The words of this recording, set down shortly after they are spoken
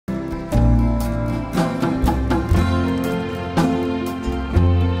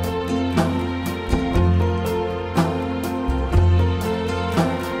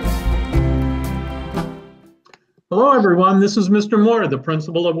Hello, everyone. This is Mr. Moore, the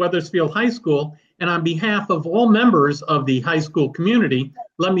principal of Wethersfield High School, and on behalf of all members of the high school community,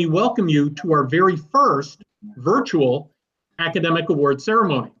 let me welcome you to our very first virtual academic award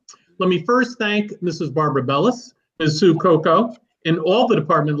ceremony. Let me first thank Mrs. Barbara Bellis, Ms. Sue Coco, and all the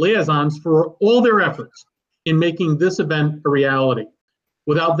department liaisons for all their efforts in making this event a reality.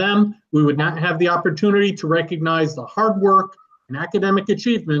 Without them, we would not have the opportunity to recognize the hard work and academic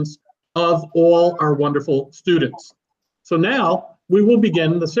achievements of all our wonderful students. So now we will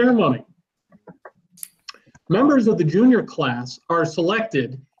begin the ceremony. Members of the junior class are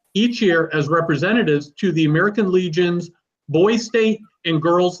selected each year as representatives to the American Legion's Boys State and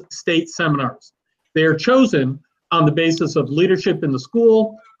Girls State seminars. They are chosen on the basis of leadership in the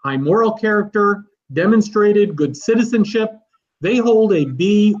school, high moral character, demonstrated good citizenship. They hold a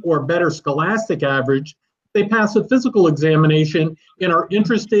B or better scholastic average. They pass a physical examination and are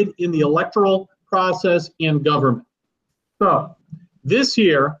interested in the electoral process and government. So this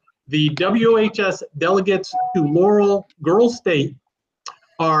year, the WHS delegates to Laurel Girls State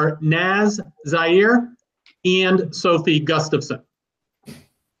are Naz Zaire and Sophie Gustafson.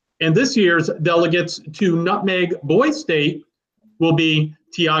 And this year's delegates to Nutmeg Boys State will be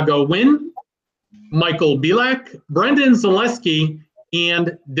Tiago Wynn, Michael Bilak, Brendan Zaleski,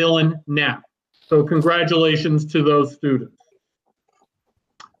 and Dylan Knapp. So congratulations to those students.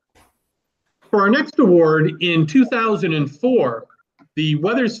 For our next award in 2004, the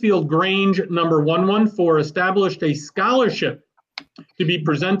Wethersfield Grange number 114 established a scholarship to be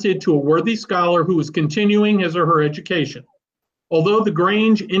presented to a worthy scholar who is continuing his or her education. Although the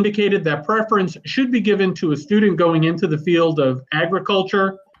Grange indicated that preference should be given to a student going into the field of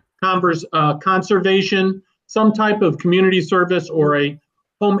agriculture, conservation, some type of community service, or a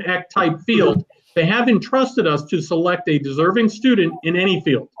home ec type field, they have entrusted us to select a deserving student in any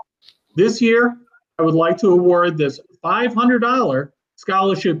field. This year, I would like to award this $500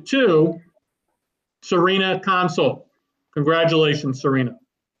 scholarship to Serena Console. Congratulations, Serena.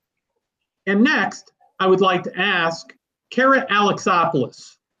 And next, I would like to ask Kara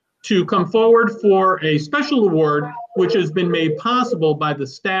Alexopoulos to come forward for a special award, which has been made possible by the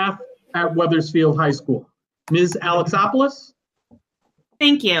staff at Wethersfield High School. Ms. Alexopoulos?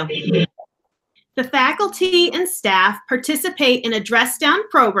 Thank you. The faculty and staff participate in a dress-down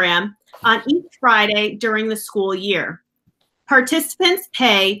program on each Friday during the school year. Participants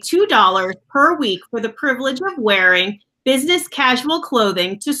pay $2 per week for the privilege of wearing business casual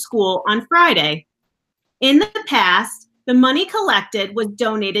clothing to school on Friday. In the past, the money collected was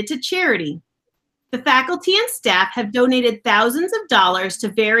donated to charity. The faculty and staff have donated thousands of dollars to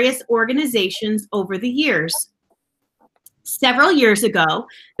various organizations over the years. Several years ago,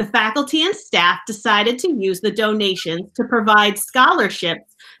 the faculty and staff decided to use the donations to provide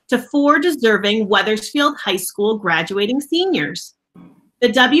scholarships to 4 deserving Wethersfield High School graduating seniors. The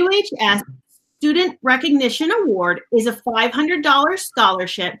WHS Student Recognition Award is a $500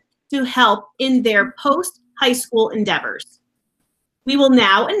 scholarship to help in their post-high school endeavors. We will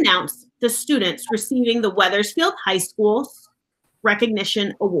now announce the students receiving the Wethersfield High School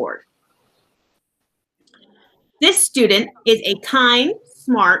Recognition Award. This student is a kind,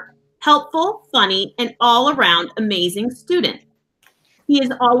 smart, helpful, funny, and all-around amazing student. He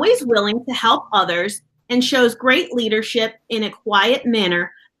is always willing to help others and shows great leadership in a quiet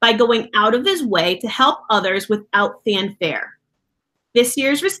manner by going out of his way to help others without fanfare. This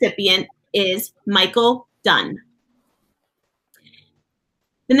year's recipient is Michael Dunn.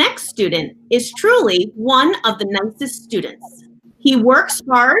 The next student is truly one of the nicest students. He works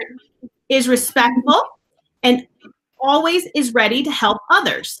hard, is respectful, and always is ready to help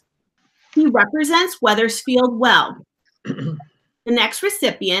others. He represents Wethersfield well. The next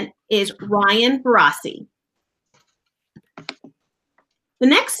recipient is Ryan Barassi. The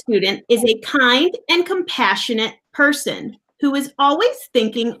next student is a kind and compassionate person who is always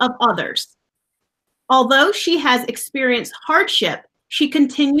thinking of others. Although she has experienced hardship, she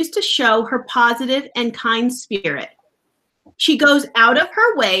continues to show her positive and kind spirit. She goes out of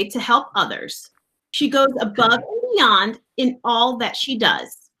her way to help others. She goes above and beyond in all that she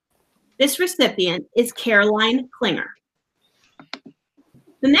does. This recipient is Caroline Klinger.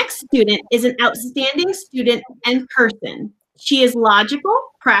 The next student is an outstanding student and person. She is logical,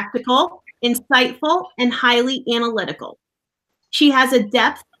 practical, insightful, and highly analytical. She has a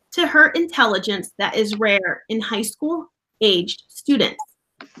depth to her intelligence that is rare in high school-aged students.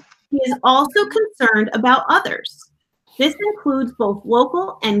 She is also concerned about others. This includes both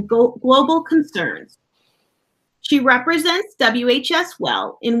local and global concerns. She represents WHS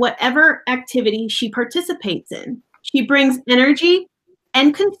well in whatever activity she participates in. She brings energy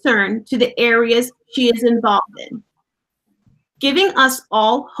and concern to the areas she is involved in. giving us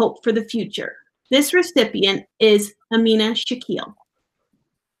all hope for the future. This recipient is Amina Shakil.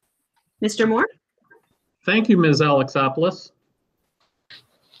 Mr. Moore? Thank you, Ms. Alexopoulos.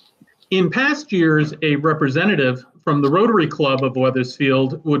 In past years, a representative from the Rotary Club of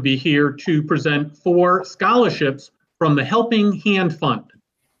Wethersfield would be here to present 4 scholarships from the Helping Hand Fund.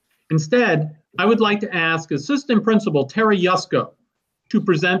 Instead, I would like to ask Assistant Principal Terry Yusko to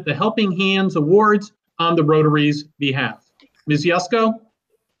present the Helping Hands Awards on the Rotary's behalf. Ms. Yusko?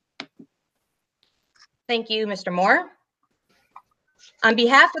 Thank you, Mr. Moore. On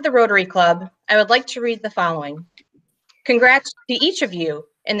behalf of the Rotary Club, I would like to read the following. Congrats to each of you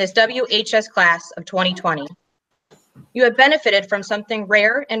in this WHS class of 2020. You have benefited from something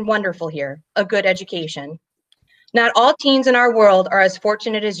rare and wonderful here, a good education. Not all teens in our world are as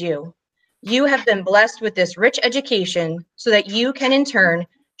fortunate as you. You have been blessed with this rich education so that you can in turn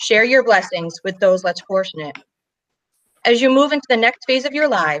share your blessings with those less fortunate. As you move into the next phase of your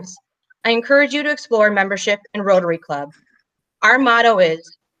lives, I encourage you to explore membership in Rotary Club. Our motto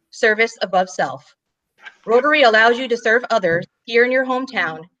is service above self. Rotary allows you to serve others here in your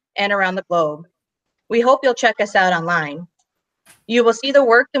hometown and around the globe. We hope you'll check us out online. You will see the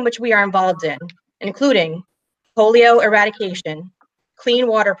work in which we are involved in, including polio eradication, clean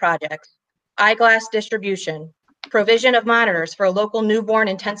water projects, eyeglass distribution, provision of monitors for a local newborn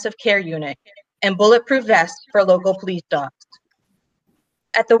intensive care unit, and bulletproof vests for local police dogs.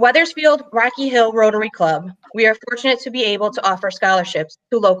 At the Wethersfield Rocky Hill Rotary Club, we are fortunate to be able to offer scholarships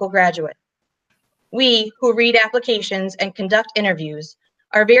to local graduates. We, who read applications and conduct interviews,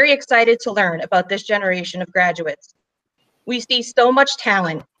 are very excited to learn about this generation of graduates. We see so much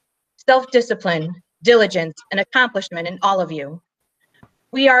talent, self-discipline, diligence, and accomplishment in all of you.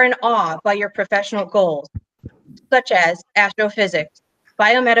 We are in awe by your professional goals, such as astrophysics,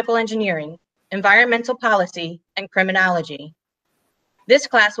 biomedical engineering, environmental policy, and criminology. This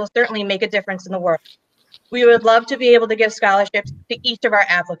class will certainly make a difference in the world. We would love to be able to give scholarships to each of our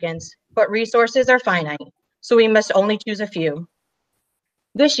applicants, but resources are finite, so we must only choose a few.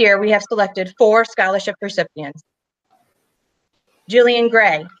 This year, we have selected 4 scholarship recipients. Jillian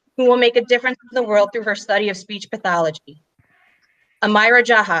Gray, who will make a difference in the world through her study of speech pathology. Amira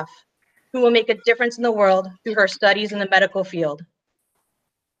Jahaf, who will make a difference in the world through her studies in the medical field.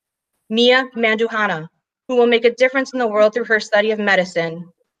 Mia Manduhana, who will make a difference in the world through her study of medicine.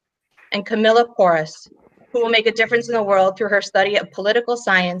 And Camilla Porras, who will make a difference in the world through her study of political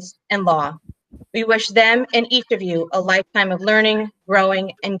science and law. We wish them and each of you a lifetime of learning,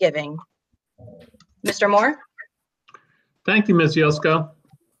 growing, and giving. Mr. Moore? Thank you, Ms. Yusko.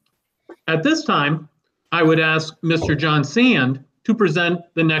 At this time, I would ask Mr. John Sand to present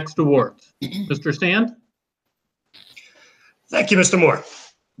the next awards. Mr. Sand? Thank you, Mr. Moore.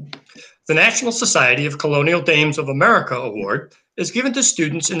 The National Society of Colonial Dames of America Award is given to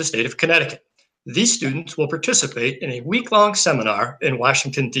students in the state of Connecticut. These students will participate in a week-long seminar in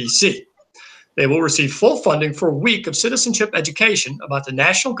Washington, D.C. They will receive full funding for a week of citizenship education about the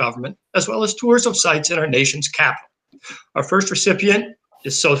national government, as well as tours of sites in our nation's capital. Our first recipient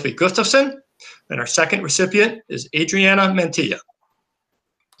is Sophie Gustafson, and our second recipient is Adriana Mantilla.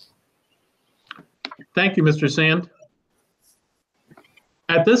 Thank you, Mr. Sand.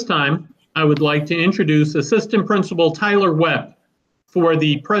 At this time, I would like to introduce Assistant Principal Tyler Webb for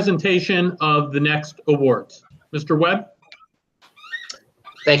the presentation of the next awards. Mr. Webb?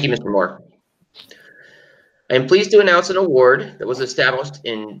 Thank you, Mr. Moore. I am pleased to announce an award that was established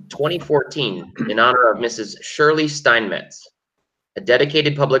in 2014 in honor of Mrs. Shirley Steinmetz, a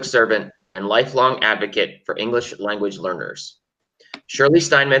dedicated public servant and lifelong advocate for English language learners. Shirley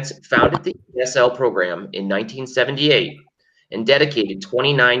Steinmetz founded the ESL program in 1978 and dedicated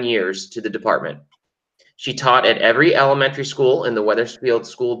 29 years to the department. She taught at every elementary school in the Wethersfield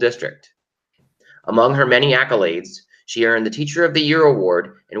School District. Among her many accolades, she earned the Teacher of the Year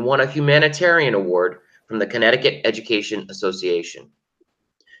Award and won a Humanitarian Award from the Connecticut Education Association.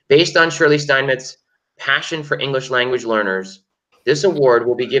 Based on Shirley Steinmetz's passion for English language learners, this award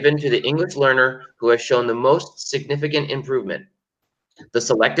will be given to the English learner who has shown the most significant improvement. The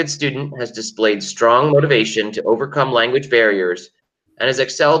selected student has displayed strong motivation to overcome language barriers and has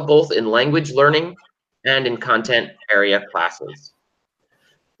excelled both in language learning and in content area classes.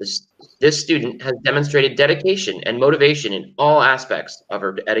 This student has demonstrated dedication and motivation in all aspects of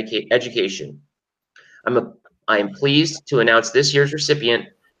her education. I am pleased to announce this year's recipient,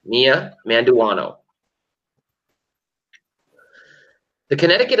 Mia Manduano. The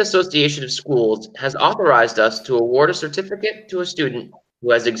Connecticut Association of Schools has authorized us to award a certificate to a student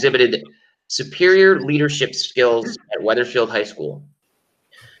who has exhibited superior leadership skills at Wethersfield High School.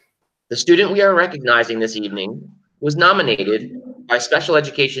 The student we are recognizing this evening was nominated by special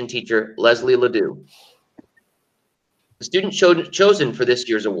education teacher Leslie Ledoux. The student chosen for this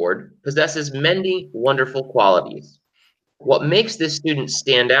year's award possesses many wonderful qualities. What makes this student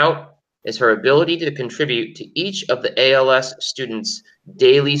stand out is her ability to contribute to each of the ALS students'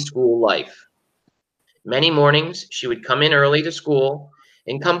 daily school life. Many mornings, she would come in early to school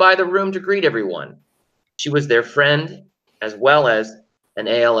and come by the room to greet everyone. She was their friend as well as an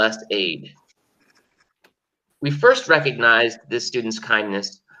ALS aide. We first recognized this student's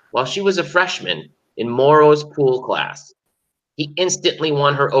kindness while she was a freshman in Morrow's pool class. He instantly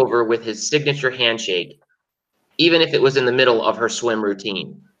won her over with his signature handshake, even if it was in the middle of her swim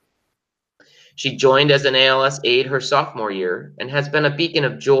routine. She joined as an ALS aide her sophomore year and has been a beacon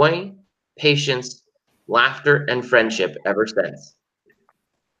of joy, patience, laughter, and friendship ever since.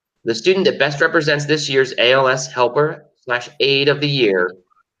 The student that best represents this year's ALS Helper/Aide of the Year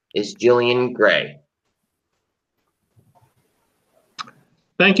is Jillian Gray.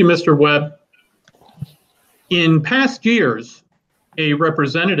 Thank you, Mr. Webb. In past years, a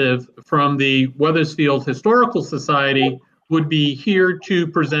representative from the Wethersfield Historical Society would be here to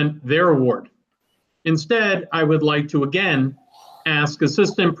present their award. Instead, I would like to again ask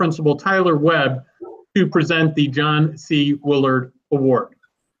Assistant Principal Tyler Webb to present the John C. Willard Award.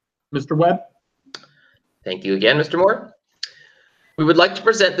 Mr. Webb? Thank you again, Mr. Moore. We would like to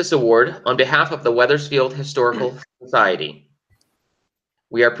present this award on behalf of the Wethersfield Historical Society.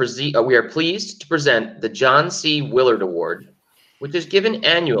 We are pleased to present the John C. Willard Award, which is given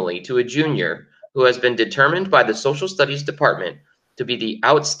annually to a junior who has been determined by the Social Studies Department to be the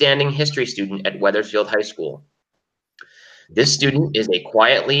outstanding history student at Wethersfield High School. This student is a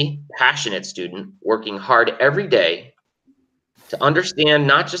quietly passionate student working hard every day to understand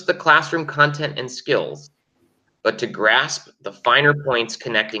not just the classroom content and skills, but to grasp the finer points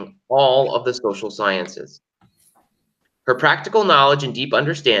connecting all of the social sciences. Her practical knowledge and deep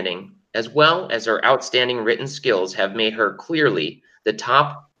understanding, as well as her outstanding written skills, have made her clearly the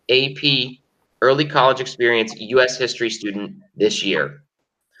top AP Early College Experience U.S. History student this year.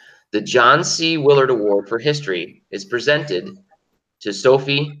 The John C. Willard Award for History is presented to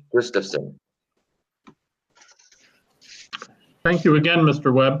Sophie Gustafson. Thank you again,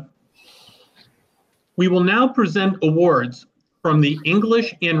 Mr. Webb. We will now present awards from the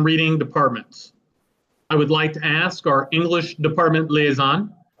English and Reading departments. I would like to ask our English department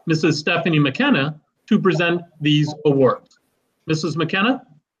liaison, Mrs. Stephanie McKenna, to present these awards. Mrs. McKenna?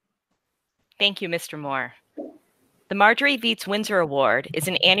 Thank you, Mr. Moore. The Marjorie Viets Windsor Award is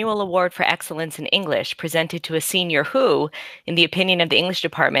an annual award for excellence in English presented to a senior who, in the opinion of the English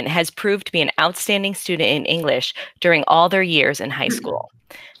department, has proved to be an outstanding student in English during all their years in high school.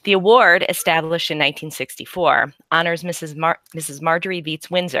 The award, established in 1964, honors Mrs. Marjorie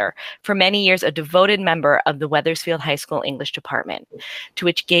Viets Windsor, for many years a devoted member of the Wethersfield High School English department, to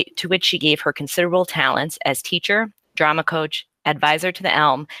which she gave her considerable talents as teacher, drama coach, advisor to the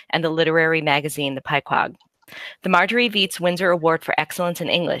Elm, and the literary magazine, The Pequog. The Marjorie Viets Windsor Award for Excellence in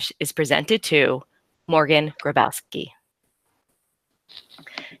English is presented to Morgan Grabowski.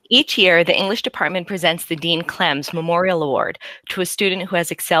 Each year, the English department presents the Dean Clems Memorial Award to a student who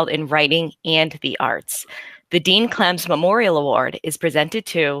has excelled in writing and the arts. The Dean Clems Memorial Award is presented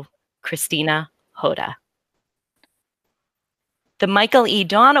to Christina Hoda. The Michael E.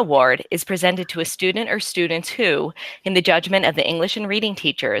 Dawn Award is presented to a student or students who, in the judgment of the English and reading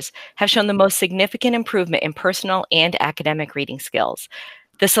teachers, have shown the most significant improvement in personal and academic reading skills.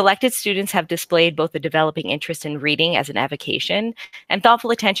 The selected students have displayed both a developing interest in reading as an avocation and thoughtful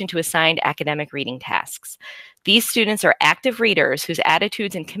attention to assigned academic reading tasks. These students are active readers whose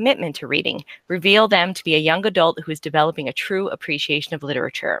attitudes and commitment to reading reveal them to be a young adult who is developing a true appreciation of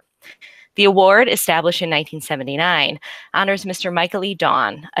literature. The award, established in 1979, honors Mr. Michael E.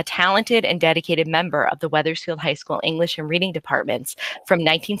 Dawn, a talented and dedicated member of the Wethersfield High School English and Reading departments from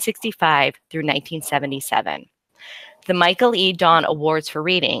 1965 through 1977. The Michael E. Dawn Awards for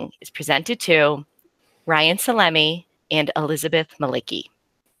Reading is presented to Ryan Salemi and Elizabeth Malicki.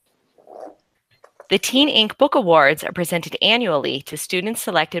 The Teen Ink Book Awards are presented annually to students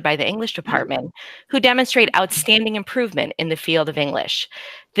selected by the English department who demonstrate outstanding improvement in the field of English.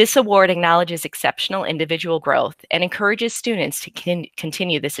 This award acknowledges exceptional individual growth and encourages students to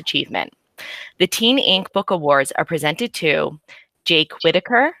continue this achievement. The Teen Ink Book Awards are presented to Jake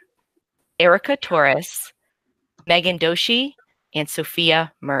Whitaker, Erica Torres, Megan Doshi, and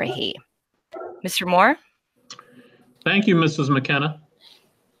Sophia Murray. Mr. Moore? Thank you, Mrs. McKenna.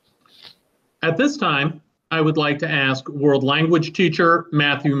 At this time, I would like to ask world language teacher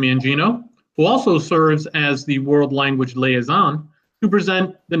Matthew Mangino, who also serves as the world language liaison, to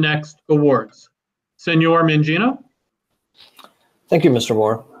present the next awards. Senor Mangino? Thank you, Mr.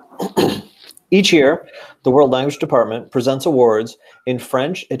 Moore. Each year, the World Language Department presents awards in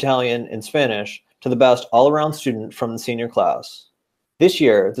French, Italian, and Spanish to the best all-around student from the senior class. This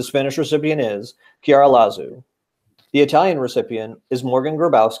year, the Spanish recipient is Chiara Lazu. The Italian recipient is Morgan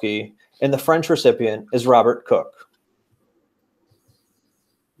Grabowski, and the French recipient is Robert Cook.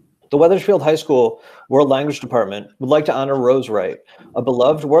 The Wethersfield High School World Language Department would like to honor Rose Wright, a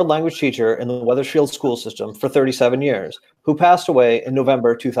beloved world language teacher in the Wethersfield school system for 37 years, who passed away in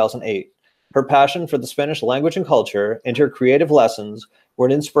November 2008. Her passion for the Spanish language and culture and her creative lessons were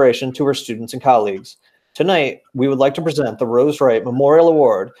an inspiration to her students and colleagues. Tonight, we would like to present the Rose Wright Memorial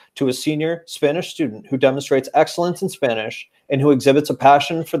Award to a senior Spanish student who demonstrates excellence in Spanish and who exhibits a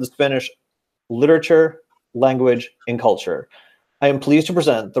passion for the Spanish literature, language, and culture. I am pleased to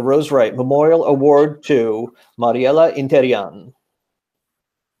present the Rose Wright Memorial Award to Mariela Interian.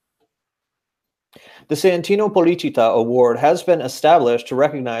 The Santino Policita Award has been established to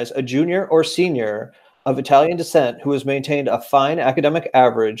recognize a junior or senior of Italian descent who has maintained a fine academic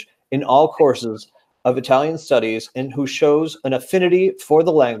average in all courses of Italian studies and who shows an affinity for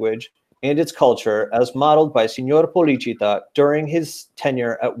the language and its culture as modeled by Signor Policita during his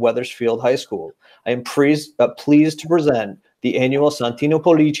tenure at Wethersfield High School. I am pleased to present the annual Santino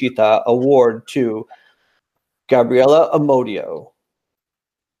Policita Award to Gabriella Amodio.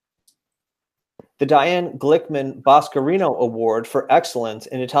 The Diane Glickman Boscarino Award for Excellence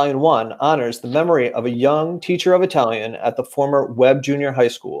in Italian 1 honors the memory of a young teacher of Italian at the former Webb Junior High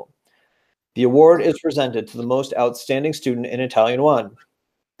School. The award is presented to the most outstanding student in Italian 1.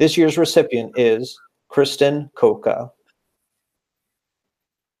 This year's recipient is Kristen Coca.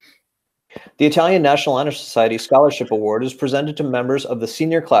 The Italian National Honor Society Scholarship Award is presented to members of the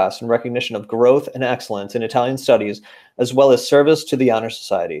senior class in recognition of growth and excellence in Italian studies, as well as service to the Honor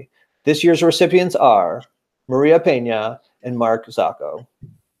Society. This year's recipients are Maria Peña and Mark Zacco.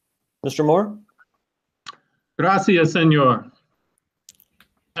 Mr. Moore? Gracias, senor.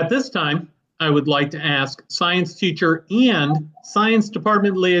 At this time, I would like to ask science teacher and science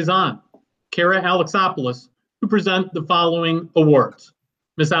department liaison, Kara Alexopoulos, to present the following awards.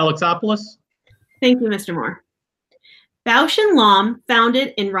 Ms. Alexopoulos? Thank you, Mr. Moore. Bausch & Lomb,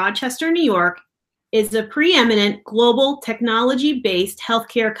 founded in Rochester, New York, is a preeminent global technology-based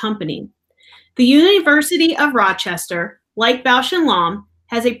healthcare company. The University of Rochester, like Bausch & Lomb,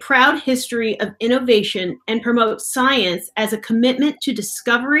 has a proud history of innovation and promotes science as a commitment to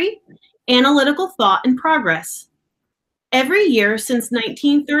discovery, analytical thought, and progress. Every year since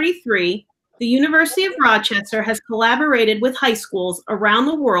 1933, the University of Rochester has collaborated with high schools around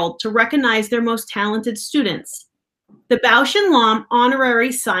the world to recognize their most talented students. The Bausch & Lomb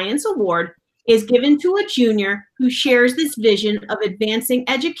Honorary Science Award is given to a junior who shares this vision of advancing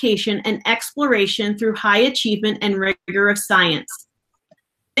education and exploration through high achievement and rigor of science.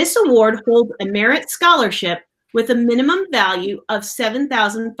 This award holds a merit scholarship with a minimum value of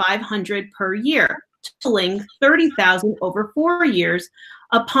 $7,500 per year, totaling $30,000 over 4 years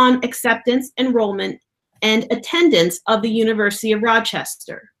upon acceptance, enrollment, and attendance of the University of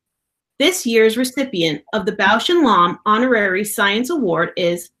Rochester. This year's recipient of the Bausch & Lomb Honorary Science Award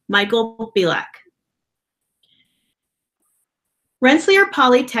is Michael Bilak. Rensselaer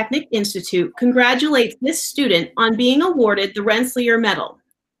Polytechnic Institute congratulates this student on being awarded the Rensselaer Medal.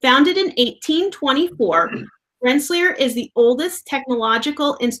 Founded in 1824, Rensselaer is the oldest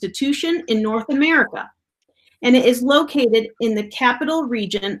technological institution in North America, and it is located in the capital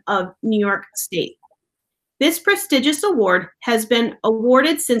region of New York State. This prestigious award has been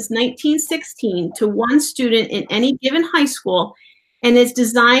awarded since 1916 to one student in any given high school and is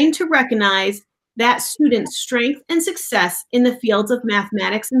designed to recognize that student's strength and success in the fields of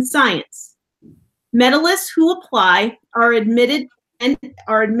mathematics and science. Medalists who apply are admitted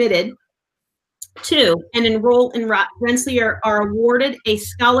to and enroll in Rensselaer are awarded a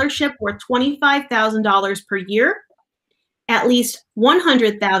scholarship worth $25,000 per year, at least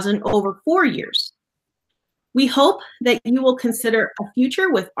 $100,000 over 4 years. We hope that you will consider a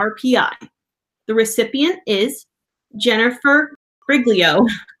future with RPI. The recipient is Jennifer Briglio.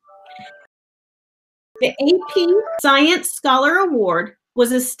 The AP Science Scholar Award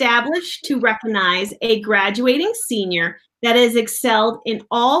was established to recognize a graduating senior that has excelled in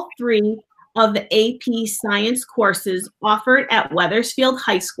all 3 of the AP Science courses offered at Wethersfield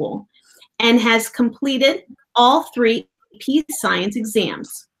High School and has completed all 3 AP Science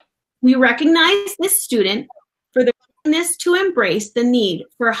exams. We recognize this student for their willingness to embrace the need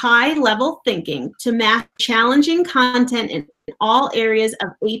for high-level thinking to master challenging content in all areas of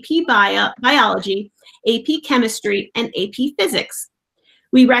AP biology, AP chemistry, and AP physics.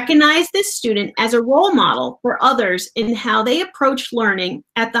 We recognize this student as a role model for others in how they approach learning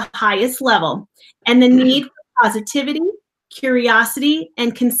at the highest level and the need for positivity, curiosity,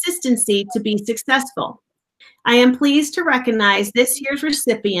 and consistency to be successful. I am pleased to recognize this year's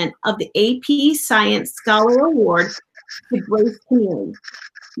recipient of the AP Science Scholar Award, Grace Keneally.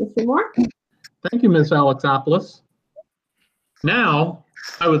 Mr. Moore? Thank you, Ms. Alexopoulos. Now,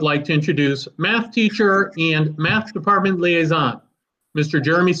 I would like to introduce math teacher and math department liaison, Mr.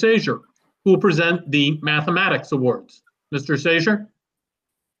 Jeremy Sager, who will present the mathematics awards. Mr. Sager?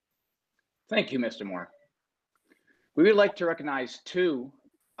 Thank you, Mr. Moore. We would like to recognize two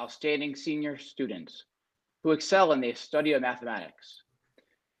outstanding senior students who excel in the study of mathematics.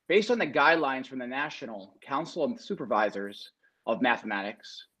 Based on the guidelines from the National Council of Supervisors of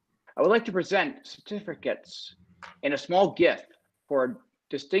Mathematics, I would like to present certificates and a small gift for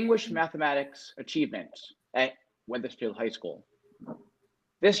distinguished mathematics achievements at Wethersfield High School.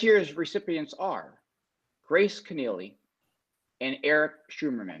 This year's recipients are Grace Keneally and Eric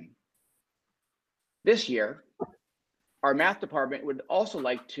Schumerman. This year, our math department would also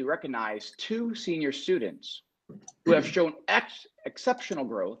like to recognize two senior students who have shown exceptional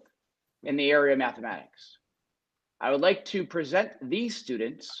growth in the area of mathematics. I would like to present these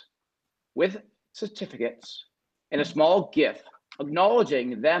students with certificates and a small gift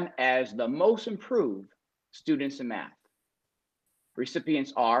acknowledging them as the most improved students in math.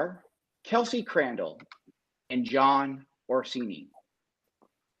 Recipients are Kelsey Crandall and John Orsini.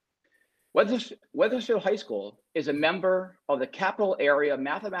 Wethersfield High School is a member of the Capital Area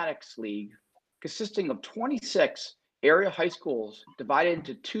Mathematics League, consisting of 26 area high schools divided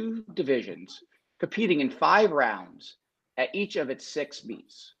into two divisions, competing in 5 rounds at each of its 6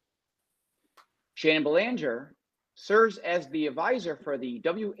 meets. Shannon Belanger serves as the advisor for the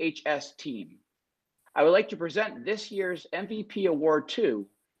WHS team. I would like to present this year's MVP award to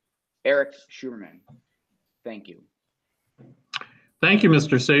Eric Schumerman. Thank you. Thank you,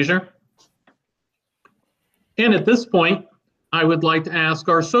 Mr. Sager. And at this point, I would like to ask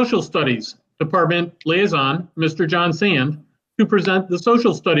our social studies department liaison, Mr. John Sand, to present the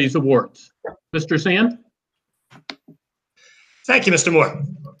social studies awards. Mr. Sand? Thank you, Mr. Moore.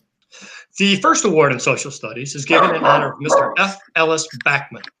 The first award in social studies is given in honor of Mr. F. Ellis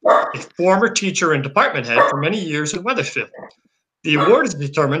Backman, a former teacher and department head for many years at Wethersfield. The award is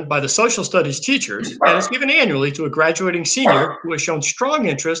determined by the social studies teachers and is given annually to a graduating senior who has shown strong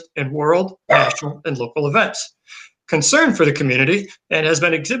interest in world, national, and local events, concern for the community, and has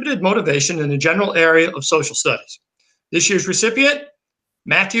been exhibited motivation in the general area of social studies. This year's recipient,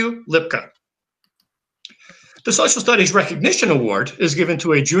 Matthew Lipka. The Social Studies Recognition Award is given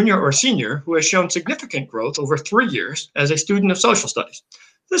to a junior or senior who has shown significant growth over 3 years as a student of social studies.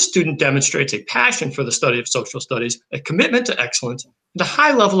 This student demonstrates a passion for the study of social studies, a commitment to excellence, and a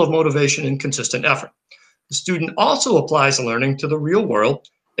high level of motivation and consistent effort. The student also applies learning to the real world,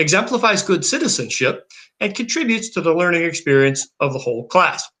 exemplifies good citizenship, and contributes to the learning experience of the whole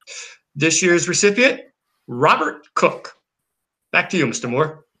class. This year's recipient, Robert Cook. Back to you, Mr.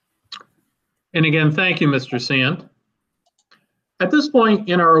 Moore. And again, thank you, Mr. Sand. At this point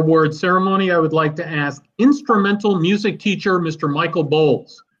in our award ceremony, I would like to ask instrumental music teacher, Mr. Michael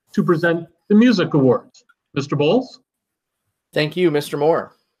Bowles, to present the music awards. Mr. Bowles? Thank you, Mr.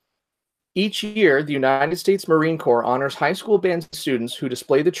 Moore. Each year, the United States Marine Corps honors high school band students who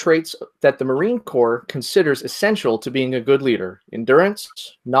display the traits that the Marine Corps considers essential to being a good leader: endurance,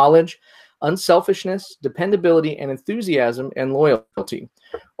 knowledge, unselfishness, dependability, and enthusiasm and loyalty.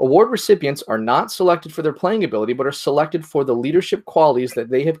 Award recipients are not selected for their playing ability, but are selected for the leadership qualities that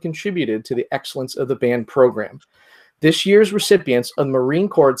they have contributed to the excellence of the band program. This year's recipients of the Marine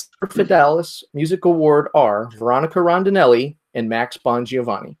Corps Fidelis Music Award are Veronica Rondinelli and Max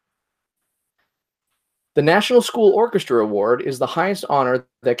Bongiovanni. The National School Orchestra Award is the highest honor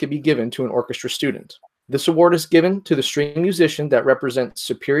that can be given to an orchestra student. This award is given to the string musician that represents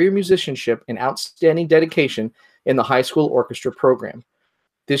superior musicianship and outstanding dedication in the high school orchestra program.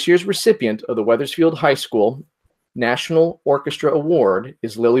 This year's recipient of the Wethersfield High School National Orchestra Award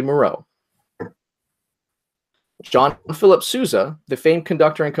is Lily Moreau. John Philip Sousa, the famed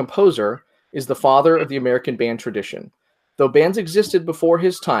conductor and composer, is the father of the American band tradition. Though bands existed before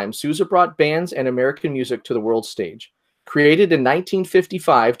his time, Sousa brought bands and American music to the world stage. Created in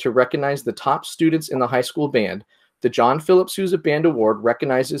 1955 to recognize the top students in the high school band, the John Philip Sousa Band Award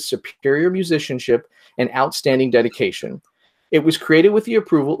recognizes superior musicianship and outstanding dedication. It was created with the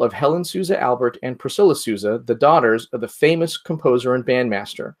approval of Helen Sousa Albert and Priscilla Sousa, the daughters of the famous composer and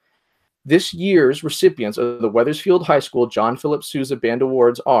bandmaster. This year's recipients of the Wethersfield High School John Philip Sousa Band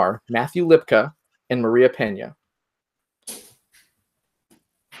Awards are Matthew Lipka and Maria Pena.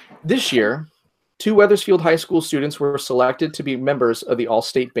 This year, 2 Wethersfield High School students were selected to be members of the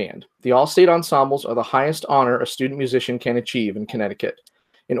All-State Band. The All-State ensembles are the highest honor a student musician can achieve in Connecticut.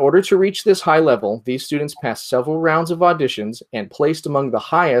 In order to reach this high level, these students passed several rounds of auditions and placed among the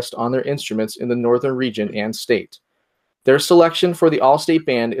highest on their instruments in the northern region and state. Their selection for the All-State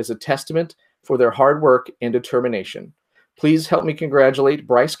Band is a testament for their hard work and determination. Please help me congratulate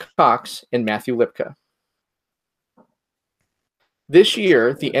Bryce Cox and Matthew Lipka. This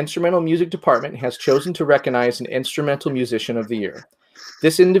year, the Instrumental Music Department has chosen to recognize an Instrumental Musician of the Year.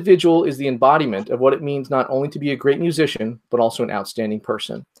 This individual is the embodiment of what it means not only to be a great musician, but also an outstanding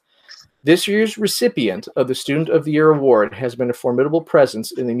person. This year's recipient of the Student of the Year Award has been a formidable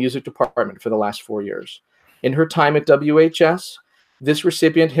presence in the music department for the last 4 years. In her time at WHS, this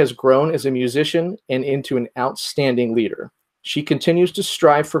recipient has grown as a musician and into an outstanding leader. She continues to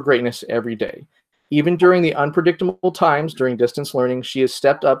strive for greatness every day. Even during the unpredictable times during distance learning, she has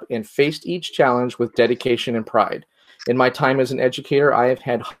stepped up and faced each challenge with dedication and pride. In my time as an educator, I have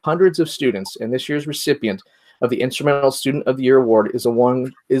had hundreds of students, and this year's recipient of the Instrumental Student of the Year Award is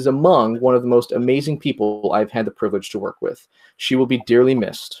among one of the most amazing people I've had the privilege to work with. She will be dearly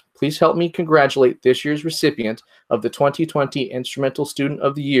missed. Please help me congratulate this year's recipient of the 2020 Instrumental Student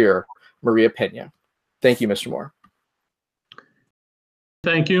of the Year, Maria Pena. Thank you, Mr. Moore.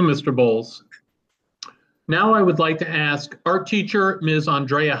 Thank you, Mr. Bowles. Now I would like to ask art teacher, Ms.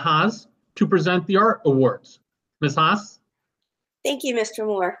 Andrea Haas, to present the art awards. Ms. Haas? Thank you, Mr.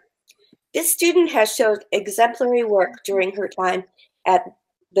 Moore. This student has shown exemplary work during her time at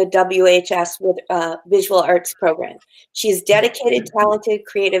the WHS with visual arts program. She is dedicated, talented,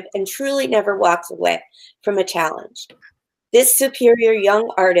 creative, and truly never walks away from a challenge. This superior young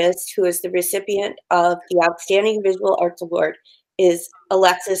artist, who is the recipient of the Outstanding Visual Arts Award, is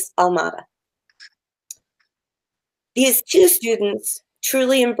Alexis Almada. These 2 students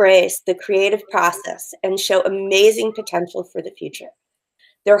truly embrace the creative process and show amazing potential for the future.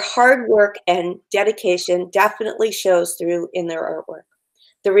 Their hard work and dedication definitely shows through in their artwork.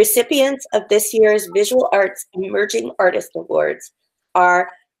 The recipients of this year's Visual Arts Emerging Artist Awards are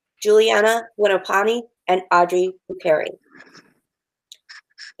Juliana Winopani and Audrey Bukari.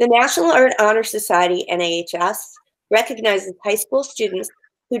 The National Art Honor Society, NAHS, recognizes high school students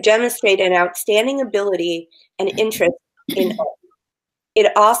who demonstrate an outstanding ability and interest in art.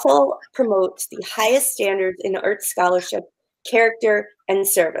 It also promotes the highest standards in art scholarship, character, and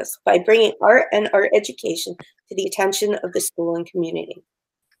service by bringing art and art education to the attention of the school and community.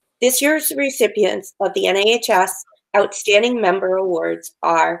 This year's recipients of the NAHS Outstanding Member Awards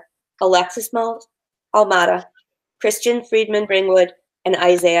are Alexis Almada, Christian Friedman Ringwood, and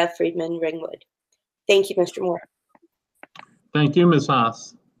Isaiah Friedman Ringwood. Thank you, Mr. Moore. Thank you, Ms.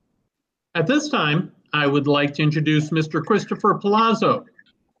 Haas. At this time, I would like to introduce Mr. Christopher Palazzo,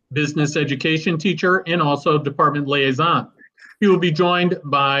 business education teacher and also department liaison. He will be joined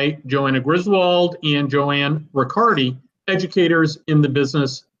by Joanna Griswold and Joanne Riccardi, educators in the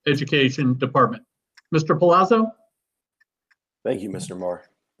business education department. Mr. Palazzo? Thank you, Mr. Moore.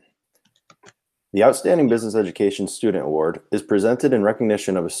 The Outstanding Business Education Student Award is presented in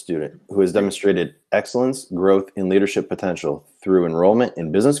recognition of a student who has demonstrated excellence, growth, and leadership potential through enrollment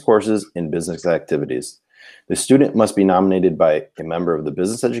in business courses and business activities. The student must be nominated by a member of the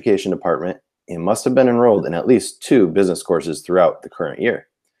Business Education Department and must have been enrolled in at least 2 business courses throughout the current year.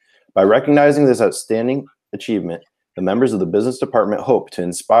 By recognizing this outstanding achievement, the members of the Business Department hope to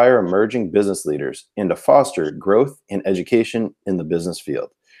inspire emerging business leaders and to foster growth and education in the business field.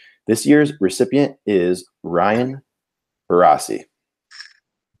 This year's recipient is Ryan Barassi.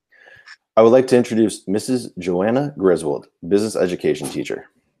 I would like to introduce Mrs. Joanna Griswold, business education teacher.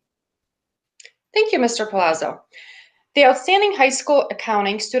 Thank you, Mr. Palazzo. The Outstanding High School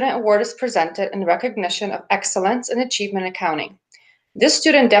Accounting Student Award is presented in recognition of excellence and achievement in accounting. This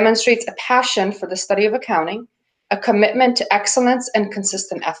student demonstrates a passion for the study of accounting, a commitment to excellence and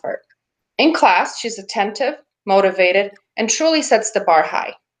consistent effort. In class, she's attentive, motivated, and truly sets the bar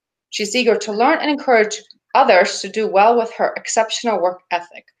high. She's eager to learn and encourage others to do well with her exceptional work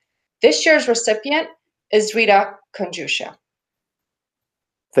ethic. This year's recipient is Rita Conjusha.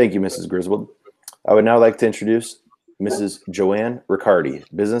 Thank you, Mrs. Griswold. I would now like to introduce Mrs. Joanne Riccardi,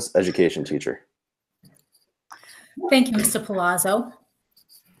 business education teacher. Thank you, Mr. Palazzo.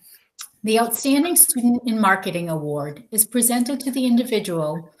 The Outstanding Student in Marketing Award is presented to the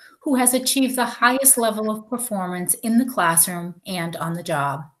individual who has achieved the highest level of performance in the classroom and on the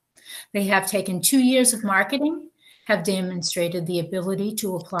job. They have taken 2 years of marketing, have demonstrated the ability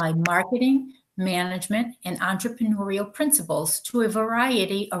to apply marketing, management, and entrepreneurial principles to a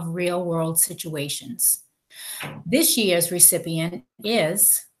variety of real-world situations. This year's recipient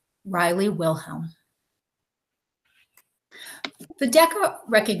is Riley Wilhelm. The DECA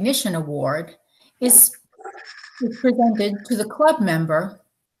Recognition Award is presented to the club member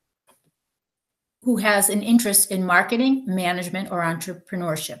who has an interest in marketing, management, or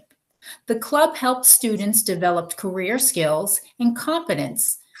entrepreneurship. The club helps students develop career skills and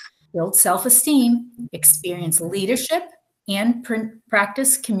competence, build self-esteem, experience leadership, and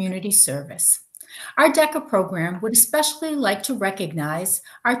practice community service. Our DECA program would especially like to recognize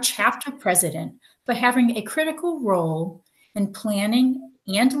our chapter president for having a critical role in planning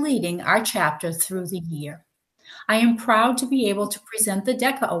and leading our chapter through the year. I am proud to be able to present the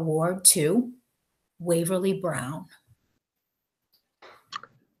DECA Award to Waverly Brown.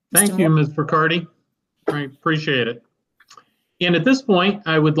 Thank you, Ms. Riccardi. I appreciate it. And at this point,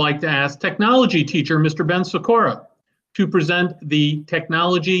 I would like to ask technology teacher, Mr. Ben Sikora, to present the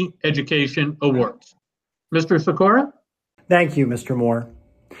Technology Education Awards. Mr. Sikora? Thank you, Mr. Moore.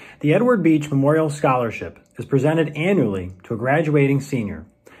 The Edward Beach Memorial Scholarship is presented annually to a graduating senior.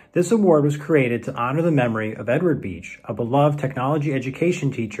 This award was created to honor the memory of Edward Beach, a beloved technology education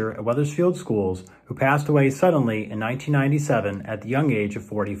teacher at Wethersfield Schools who passed away suddenly in 1997 at the young age of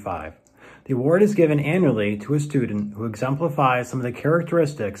 45. The award is given annually to a student who exemplifies some of the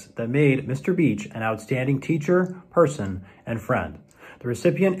characteristics that made Mr. Beach an outstanding teacher, person, and friend. The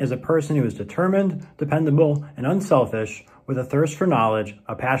recipient is a person who is determined, dependable, and unselfish, with a thirst for knowledge,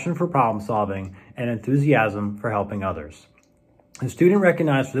 a passion for problem solving, and enthusiasm for helping others. The student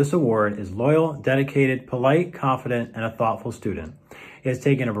recognized for this award is loyal, dedicated, polite, confident, and a thoughtful student. He has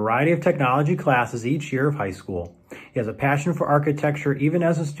taken a variety of technology classes each year of high school. He has a passion for architecture even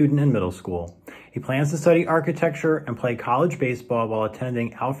as a student in middle school. He plans to study architecture and play college baseball while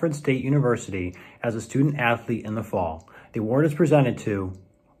attending Alfred State University as a student athlete in the fall. The award is presented to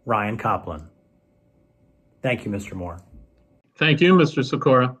Ryan Copland. Thank you, Mr. Moore. Thank you, Mr.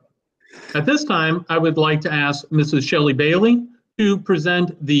 Sikora. At this time, I would like to ask Mrs. Shelley Bailey to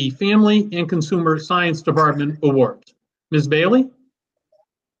present the Family and Consumer Science Department Awards. Ms. Bailey?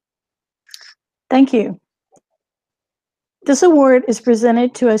 Thank you. This award is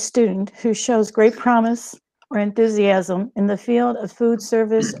presented to a student who shows great promise or enthusiasm in the field of food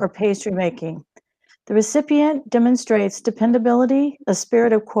service or pastry making. The recipient demonstrates dependability, a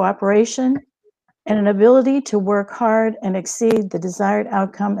spirit of cooperation, and an ability to work hard and exceed the desired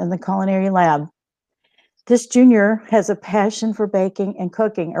outcome in the culinary lab. This junior has a passion for baking and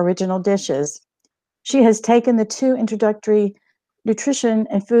cooking original dishes. She has taken the 2 introductory nutrition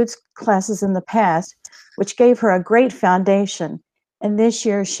and foods classes in the past, which gave her a great foundation, and this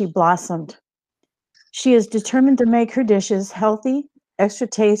year she blossomed. She is determined to make her dishes healthy, extra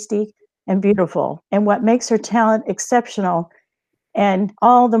tasty, and beautiful. And what makes her talent exceptional and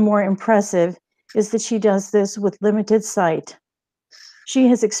all the more impressive is that she does this with limited sight. She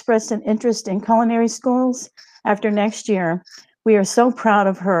has expressed an interest in culinary schools after next year. We are so proud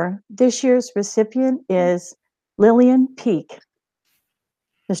of her. This year's recipient is Lillian Peak.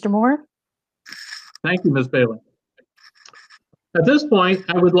 Mr. Moore? Thank you, Ms. Bailey. At this point,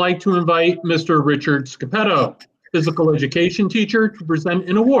 I would like to invite Mr. Richard Scapetto, physical education teacher, to present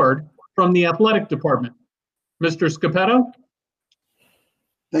an award from the athletic department. Mr. Scapetto?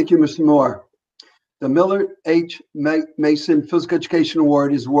 Thank you, Mr. Moore. The Millard H. Mason Physical Education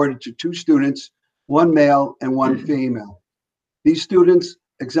Award is awarded to 2 students, 1 male and 1 female. These students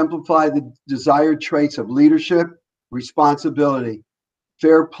exemplify the desired traits of leadership, responsibility,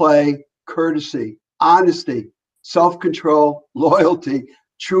 fair play, courtesy, honesty, self-control, loyalty,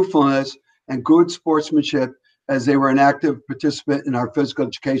 truthfulness, and good sportsmanship as they were an active participant in our physical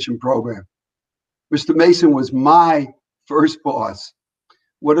education program. Mr. Mason was my first boss.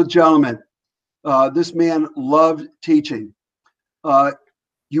 What a gentleman. This man loved teaching.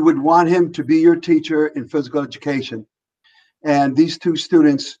 You would want him to be your teacher in physical education. And these 2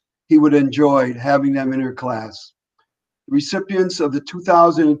 students, he would enjoy having them in her class. Recipients of the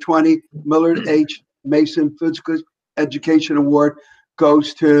 2020 Millard H. Mason Physical Education Award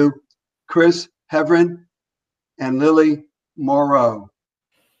goes to Chris Heverin and Lily Moreau.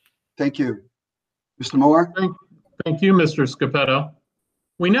 Thank you. Mr. Moore? Thank you, Mr. Scapetto.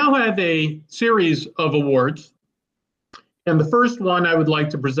 We now have a series of awards, and the first one I would like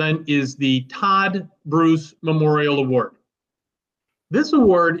to present is the Todd Bruce Memorial Award. This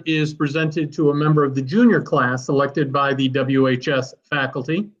award is presented to a member of the junior class selected by the WHS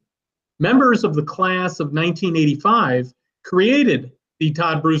faculty. Members of the class of 1985 created the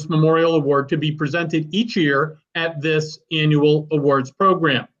Todd Bruce Memorial Award to be presented each year at this annual awards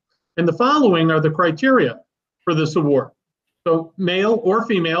program. And the following are the criteria for this award. So male or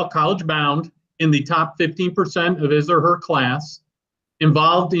female, college bound in the top 15% of his or her class,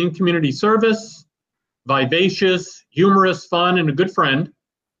 involved in community service, vivacious, humorous, fun, and a good friend,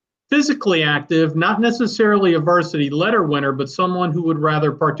 physically active, not necessarily a varsity letter winner, but someone who would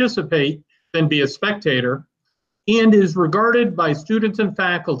rather participate than be a spectator, and is regarded by students and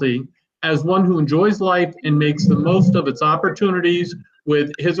faculty as one who enjoys life and makes the most of its opportunities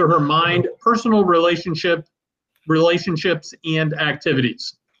with his or her mind, personal relationships, and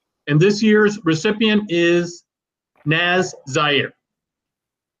activities. And this year's recipient is Naz Zaire.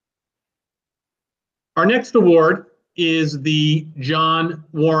 Our next award is the John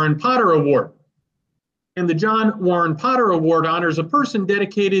Warren Potter Award. And the John Warren Potter Award honors a person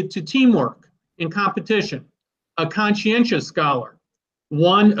dedicated to teamwork and competition, a conscientious scholar,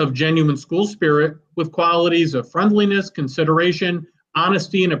 one of genuine school spirit with qualities of friendliness, consideration,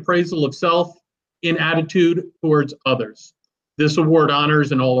 honesty, and appraisal of self in attitude towards others. This award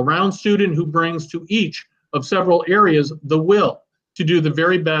honors an all-around student who brings to each of several areas the will to do the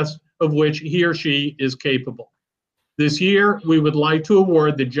very best of which he or she is capable. This year, we would like to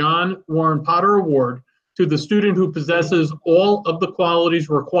award the John Warren Potter Award to the student who possesses all of the qualities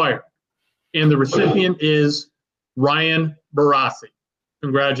required. And the recipient is Ryan Barassi.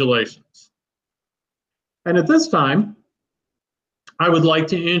 Congratulations. And at this time, I would like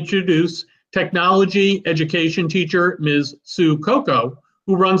to introduce technology education teacher, Ms. Sue Coco,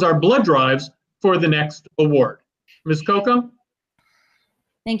 who runs our blood drives for the next award. Ms. Coco?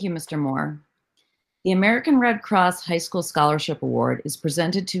 Thank you, Mr. Moore. The American Red Cross High School Scholarship Award is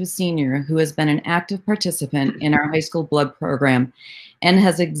presented to a senior who has been an active participant in our high school blood program and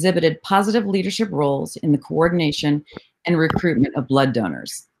has exhibited positive leadership roles in the coordination and recruitment of blood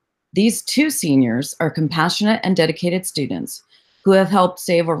donors. These two seniors are compassionate and dedicated students who have helped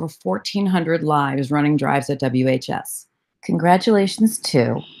save over 1,400 lives running drives at WHS. Congratulations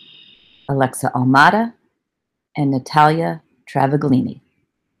to Alexa Almada and Natalia Travaglini.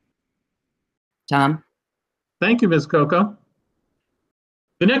 Tom? Thank you, Ms. Coco.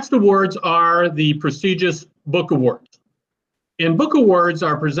 The next awards are the prestigious Book Awards. And Book Awards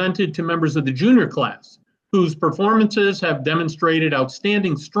are presented to members of the junior class whose performances have demonstrated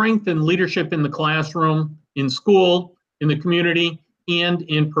outstanding strength and leadership in the classroom, in school, in the community, and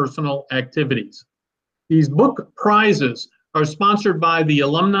in personal activities. These book prizes are sponsored by the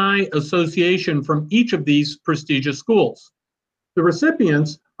Alumni Association from each of these prestigious schools. The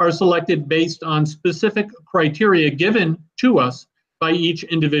recipients are selected based on specific criteria given to us by each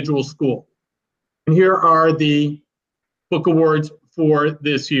individual school. And here are the book awards for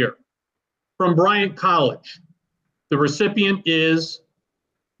this year. From Bryant College, the recipient is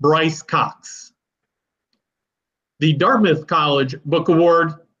Bryce Cox. The Dartmouth College Book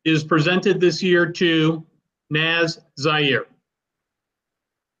Award is presented this year to Naz Zaire.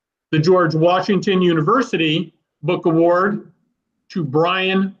 The George Washington University Book Award to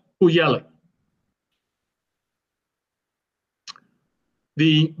Brian Puyeli.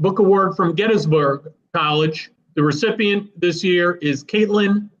 The Book Award from Gettysburg College, the recipient this year is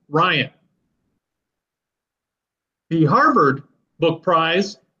Caitlin Ryan. The Harvard Book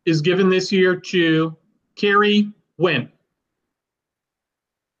Prize is given this year to Carrie Wynn.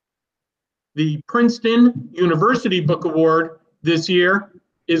 The Princeton University Book Award this year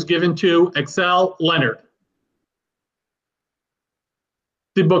is given to Excel Leonard.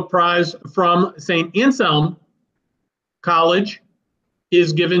 The book prize from St. Anselm College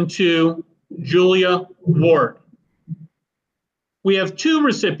is given to Julia Ward. We have two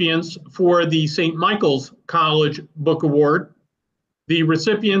recipients for the St. Michael's College Book Award. The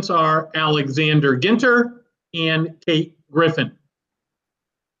recipients are Alexander Ginter and Kate Griffin.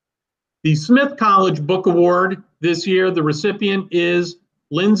 The Smith College Book Award this year, the recipient is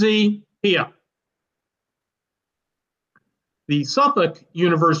Lindsay Pia. The Suffolk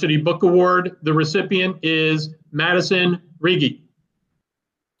University Book Award, the recipient is Madison Riggi.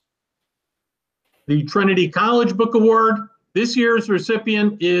 The Trinity College Book Award, this year's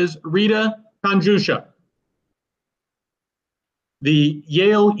recipient is Rita Kanjusha. The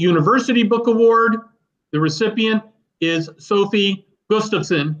Yale University Book Award, the recipient is Sophie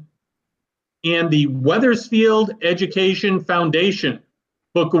Gustafson. And the Wethersfield Education Foundation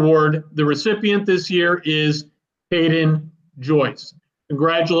Book Award, the recipient this year is Hayden Joyce.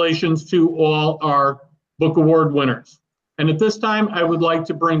 Congratulations to all our book award winners. And at this time, I would like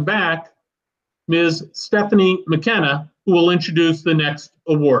to bring back Ms. Stephanie McKenna, who will introduce the next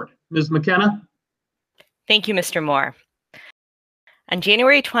award. Ms. McKenna? Thank you, Mr. Moore. On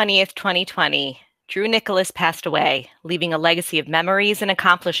January 20th, 2020, Drew Nicholas passed away, leaving a legacy of memories and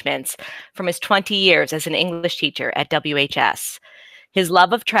accomplishments from his 20 years as an English teacher at WHS. His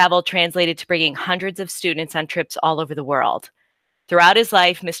love of travel translated to bringing hundreds of students on trips all over the world. Throughout his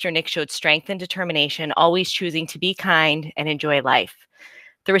life, Mr. Nick showed strength and determination, always choosing to be kind and enjoy life.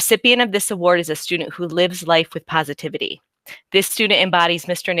 The recipient of this award is a student who lives life with positivity. This student embodies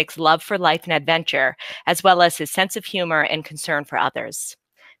Mr. Nick's love for life and adventure, as well as his sense of humor and concern for others.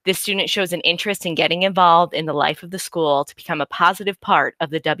 This student shows an interest in getting involved in the life of the school to become a positive part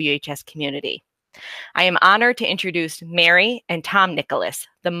of the WHS community. I am honored to introduce Mary and Tom Nicholas,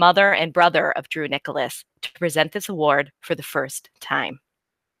 the mother and brother of Drew Nicholas, to present this award for the first time.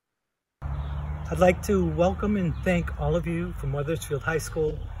 I'd like to welcome and thank all of you from Wethersfield High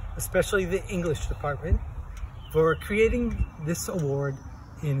School, especially the English department, for creating this award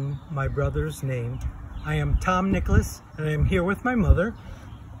in my brother's name. I am Tom Nicholas, and I am here with my mother,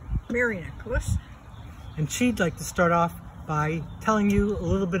 Mary Nicholas, and she'd like to start off by telling you a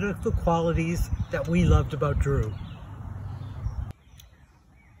little bit of the qualities that we loved about Drew.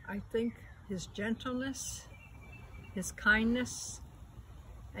 I think his gentleness, his kindness,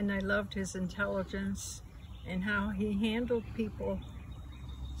 and I loved his intelligence and how he handled people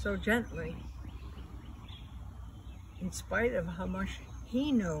so gently. In spite of how much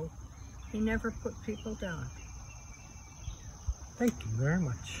he knew, he never put people down. Thank you very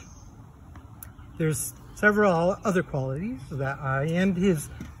much. There's several other qualities that I and his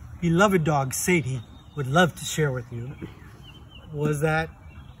beloved dog Sadie would love to share with you. Was that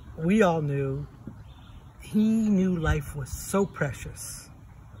we all knew he knew life was so precious,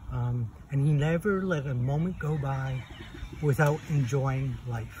 and he never let a moment go by without enjoying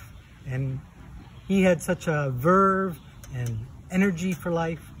life. And he had such a verve and energy for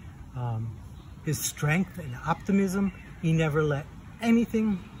life, his strength and optimism. He never let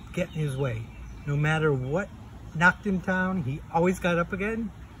anything get in his way. No matter what knocked him down, he always got up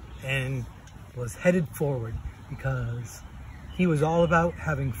again and was headed forward, because he was all about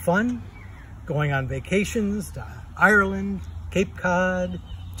having fun, going on vacations to Ireland, Cape Cod,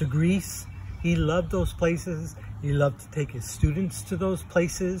 to Greece. He loved those places. He loved to take his students to those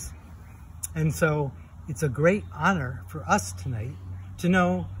places. And so it's a great honor for us tonight to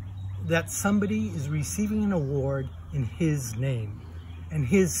know that somebody is receiving an award in his name, and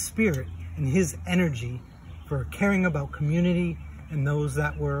his spirit and his energy for caring about community and those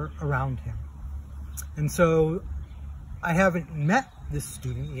that were around him. And so I haven't met this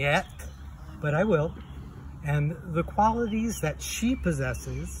student yet, but I will. And the qualities that she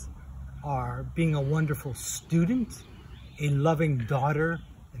possesses are being a wonderful student, a loving daughter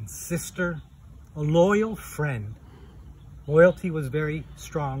and sister, a loyal friend. Loyalty was very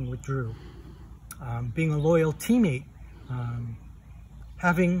strong with Drew. Being a loyal teammate,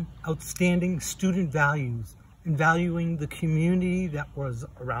 having outstanding student values and valuing the community that was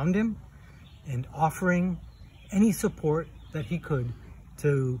around him, and offering any support that he could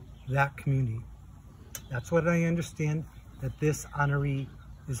to that community. That's what I understand that this honoree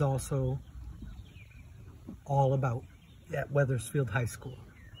is also all about at Wethersfield High School.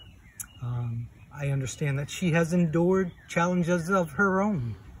 I understand that she has endured challenges of her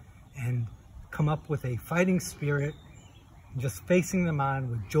own and come up with a fighting spirit, just facing them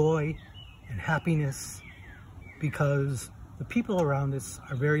on with joy and happiness, because the people around us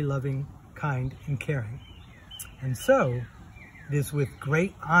are very loving, kind, and caring. And so it is with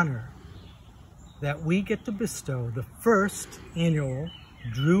great honor that we get to bestow the first annual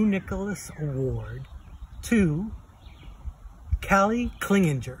Drew Nicholas Award to Callie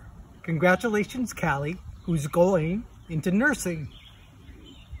Klinginger. Congratulations, Callie, who's going into nursing.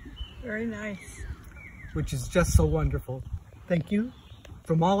 Very nice. Which is just so wonderful. Thank you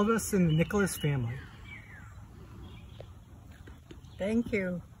from all of us in the Nicholas family. Thank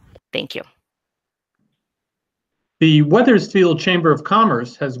you. Thank you. The Wethersfield Chamber of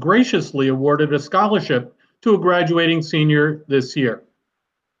Commerce has graciously awarded a scholarship to a graduating senior this year.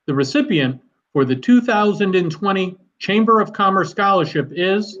 The recipient for the 2020 Chamber of Commerce Scholarship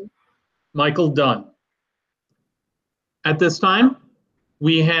is Michael Dunn. At this time,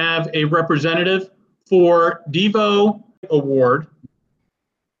 we have a representative for Devo Award,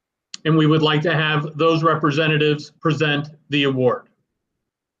 and we would like to have those representatives present the award.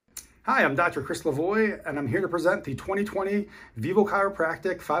 Hi, I'm Dr. Chris Lavoie, and I'm here to present the 2020 Vivo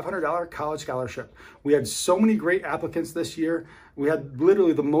Chiropractic $500 College Scholarship. We had so many great applicants this year. We had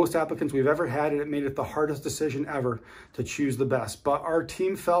literally the most applicants we've ever had, and it made it the hardest decision ever to choose the best. But our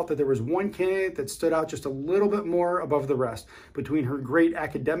team felt that there was one candidate that stood out just a little bit more above the rest, between her great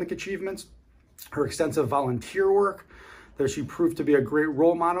academic achievements, her extensive volunteer work, that she proved to be a great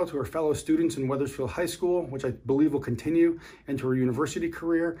role model to her fellow students in Wethersfield High School, which I believe will continue into her university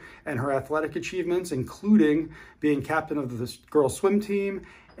career, and her athletic achievements, including being captain of the girls swim team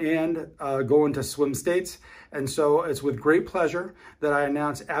and go into swim states. And so it's with great pleasure that I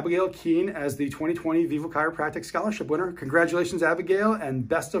announce Abigail Keene as the 2020 Vivo Chiropractic Scholarship winner. Congratulations, Abigail, and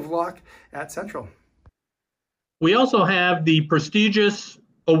best of luck at Central. We also have the prestigious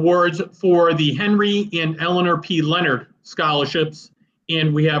awards for the Henry and Eleanor P. Leonard scholarships,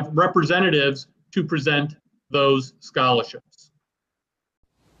 and we have representatives to present those scholarships.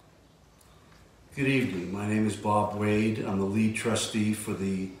 Good evening. My name is Bob Wade. I'm the lead trustee for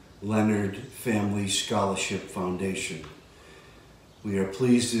the Leonard Family Scholarship Foundation. We are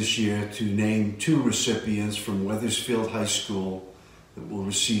pleased this year to name 2 recipients from Wethersfield High School that will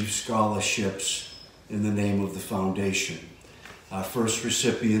receive scholarships in the name of the foundation. Our first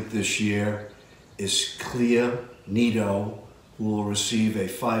recipient this year is Clea Nito, who will receive a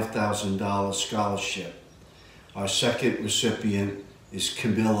 $5,000 scholarship. Our second recipient is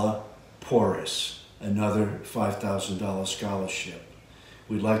Camilla Porras, another $5,000 scholarship.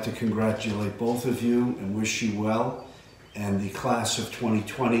 We'd like to congratulate both of you and wish you well. And the class of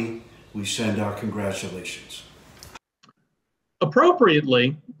 2020, we send our congratulations.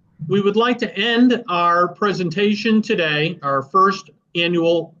 Appropriately, we would like to end our presentation today, our first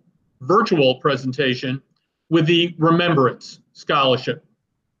annual virtual presentation, with the Remembrance Scholarship.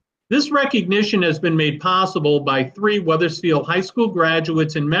 This recognition has been made possible by 3 Wethersfield High School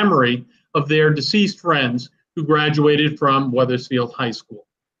graduates in memory of their deceased friends who graduated from Wethersfield High School.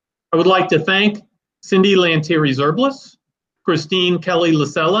 I would like to thank Cindy Lantieri-Zerblis, Christine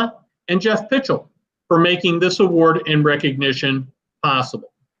Kelly-Lasella, and Jeff Pitchell for making this award and recognition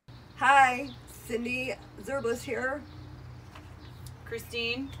possible. Hi, Cindy Zerblis here.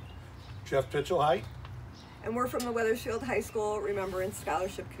 Christine. Jeff Pitchell, hi. And we're from the Wethersfield High School Remembrance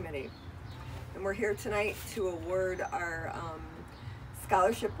Scholarship Committee. And we're here tonight to award our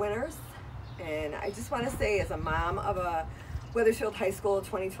scholarship winners. And I just want to say, as a mom of a Wethersfield High School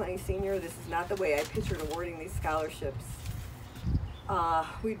 2020 senior, this is not the way I pictured awarding these scholarships.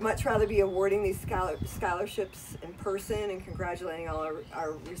 We'd much rather be awarding these scholarships in person and congratulating all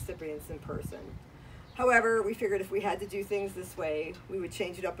our recipients in person. However, we figured if we had to do things this way, we would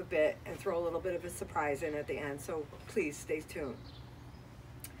change it up a bit and throw a little bit of a surprise in at the end, so please stay tuned.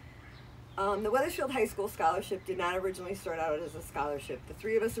 The Wethersfield High School Scholarship did not originally start out as a scholarship. The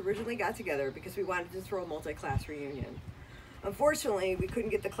 3 of us originally got together because we wanted to throw a multi-class reunion. Unfortunately, we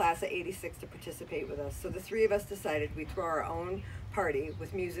couldn't get the class of '86 to participate with us, so the 3 of us decided we'd throw our own party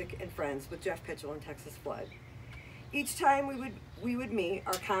with music and friends with Jeff Pitchell and Texas Flood. Each time we would meet,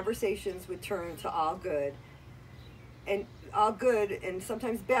 our conversations would turn to all good and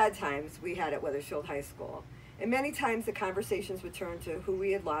sometimes bad times we had at Wethersfield High School. And many times the conversations would turn to who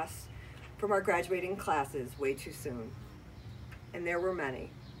we had lost from our graduating classes way too soon. And there were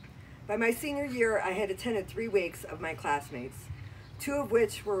many. By my senior year, I had attended 3 wakes of my classmates, 2 of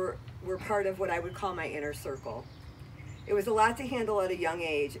which were part of what I would call my inner circle. It was a lot to handle at a young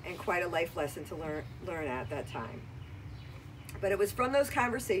age and quite a life lesson to learn at that time. But it was from those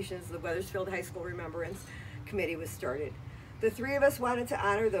conversations the Wethersfield High School Remembrance Committee was started. The 3 of us wanted to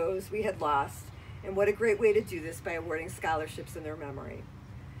honor those we had lost, and what a great way to do this by awarding scholarships in their memory.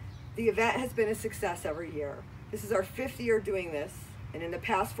 The event has been a success every year. This is our 5th year doing this, and in the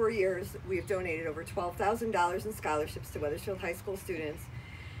past 4 years, we have donated over $12,000 in scholarships to Wethersfield High School students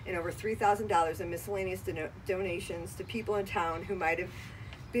and over $3,000 in miscellaneous donations to people in town who might have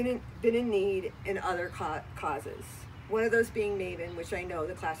been in need in other causes. One of those being Maven, which I know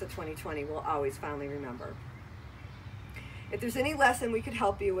the class of 2020 will always fondly remember. If there's any lesson we could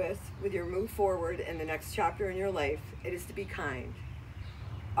help you with your move forward in the next chapter in your life, it is to be kind.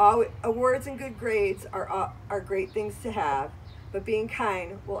 Awards and good grades are great things to have, but being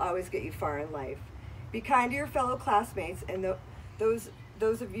kind will always get you far in life. Be kind to your fellow classmates and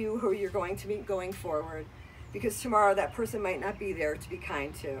those of you who you're going to meet going forward, because tomorrow that person might not be there to be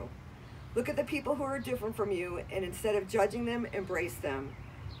kind to. Look at the people who are different from you, and instead of judging them, embrace them.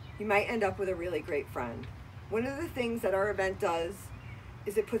 You might end up with a really great friend. One of the things that our event does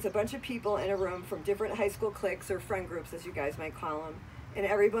is it puts a bunch of people in a room from different high school cliques or friend groups, as you guys might call them, and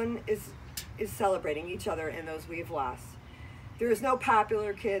everyone is celebrating each other and those we've lost. There is no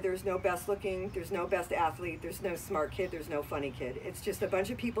popular kid, there's no best looking, there's no best athlete, there's no smart kid, there's no funny kid. It's just a bunch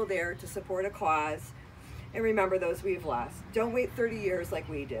of people there to support a cause and remember those we've lost. Don't wait 30 years like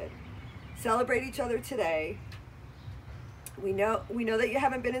we did. Celebrate each other today. We know that you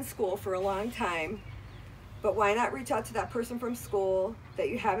haven't been in school for a long time, but why not reach out to that person from school that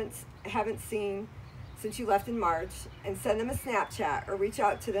you haven't seen since you left in March and send them a Snapchat, or reach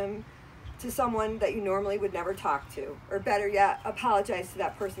out to them, to someone that you normally would never talk to, or better yet, apologize to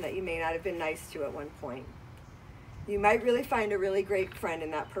that person that you may not have been nice to at one point. You might really find a really great friend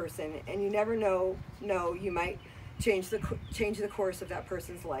in that person, and you never know, you might change the course of that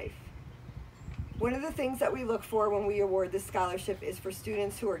person's life. One of the things that we look for when we award this scholarship is for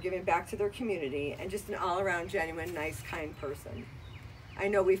students who are giving back to their community and just an all-around genuine, nice, kind person. I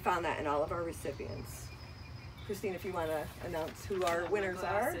know we found that in all of our recipients. Christine, if you want to announce who our winners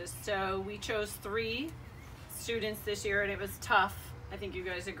are. So we chose 3 students this year, and it was tough. I think you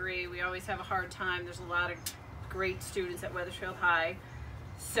guys agree. We always have a hard time. There's a lot of great students at Wethersfield High.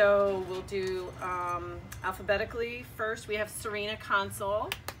 So we'll do alphabetically. First, we have Serena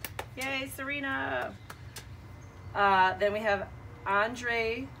Consul. Yay, Serena. Then we have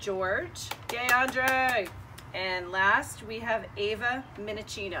Andre George. Yay, Andre. And last, we have Ava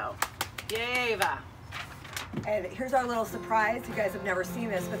Minicino. Yay, Ava. And here's our little surprise. You guys have never seen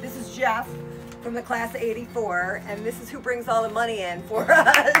this, but this is Jeff from the class of '84, and this is who brings all the money in for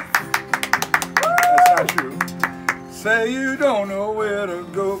us. That's not true. Say you don't know where to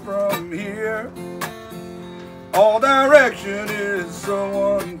go from here. All direction is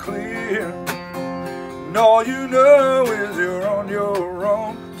so unclear. And all you know is you're on your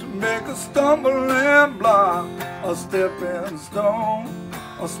own to make a stumbling block, a stepping stone.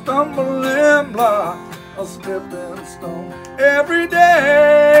 A stumbling block, a stepping stone. Every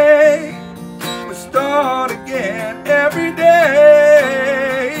day we start again. Every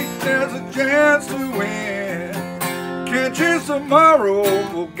day there's a chance to win. Can't chase tomorrow,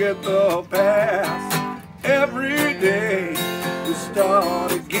 forget the past. Every day we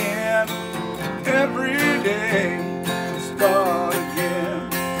start again. Every day we start again.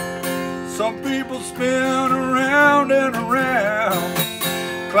 Some people spin around and around,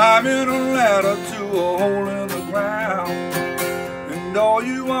 climbing a ladder to a hole in the ground. And all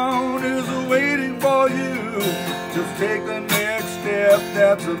you want is waiting for you. Just take the next step,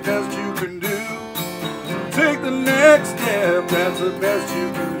 that's the best you can do. Take the next step, that's the best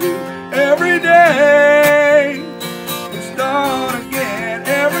you can do. Every day we start again.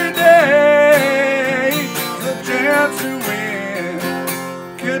 Every day is a chance to win.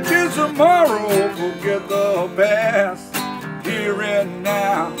 Can't chase tomorrow, forget the past. Here and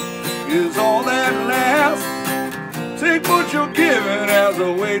now is all that lasts. Take what you're given as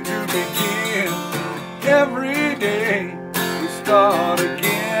a way to begin. Every day we start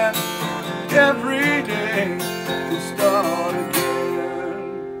again. Every day we start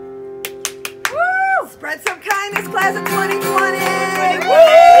again. Woo! Spread some kindness, class of 2020. Woo!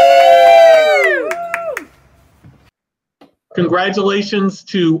 Congratulations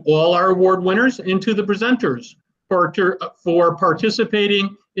to all our award winners and to the presenters for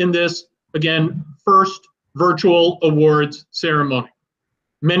participating in this, again, first virtual awards ceremony.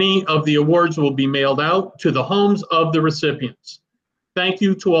 Many of the awards will be mailed out to the homes of the recipients. Thank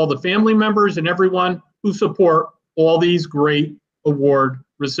you to all the family members and everyone who support all these great award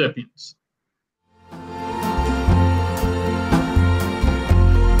recipients.